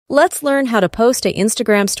Let's learn how to post an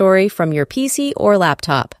Instagram story from your PC or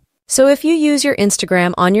laptop. So if you use your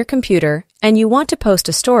Instagram on your computer and you want to post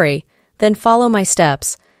a story, then follow my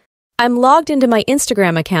steps. I'm logged into my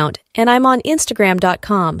Instagram account and I'm on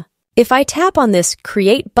Instagram.com. If I tap on this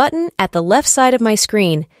Create button at the left side of my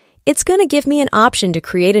screen, it's going to give me an option to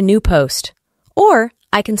create a new post. Or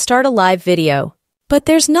I can start a live video. But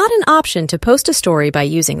there's not an option to post a story by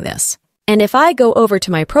using this. And if I go over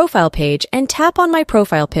to my profile page and tap on my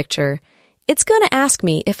profile picture, it's going to ask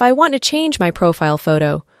me if I want to change my profile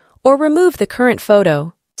photo or remove the current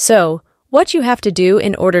photo. So, what you have to do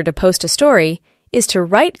in order to post a story is to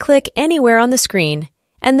right-click anywhere on the screen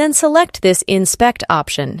and then select this Inspect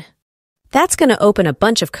option. That's going to open a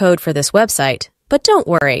bunch of code for this website, but don't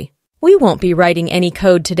worry, we won't be writing any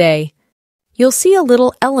code today. You'll see a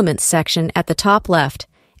little Elements section at the top left,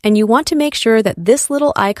 and you want to make sure that this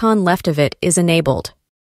little icon left of it is enabled.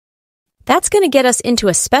 That's going to get us into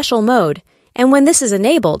a special mode, and when this is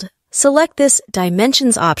enabled, select this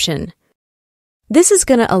Dimensions option. This is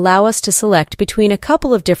going to allow us to select between a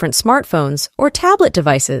couple of different smartphones or tablet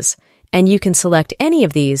devices, and you can select any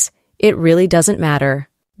of these. It really doesn't matter.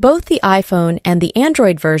 Both the iPhone and the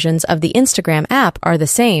Android versions of the Instagram app are the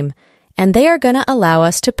same, and they are going to allow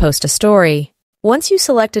us to post a story. Once you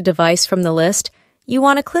select a device from the list, you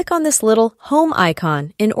want to click on this little Home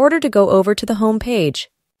icon in order to go over to the home page.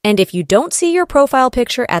 And if you don't see your profile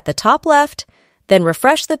picture at the top left, then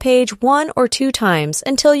refresh the page 1 or 2 times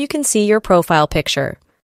until you can see your profile picture.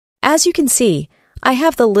 As you can see, I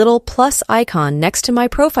have the little plus icon next to my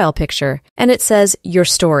profile picture, and it says Your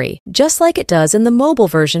Story, just like it does in the mobile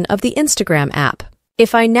version of the Instagram app.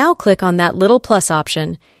 If I now click on that little plus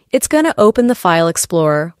option, it's going to open the File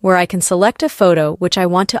Explorer where I can select a photo which I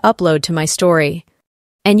want to upload to my story.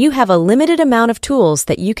 And you have a limited amount of tools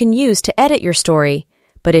that you can use to edit your story,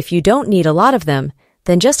 but if you don't need a lot of them,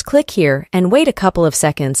 then just click here and wait a couple of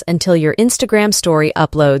seconds until your Instagram story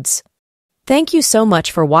uploads. Thank you so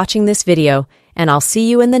much for watching this video, and I'll see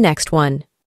you in the next one.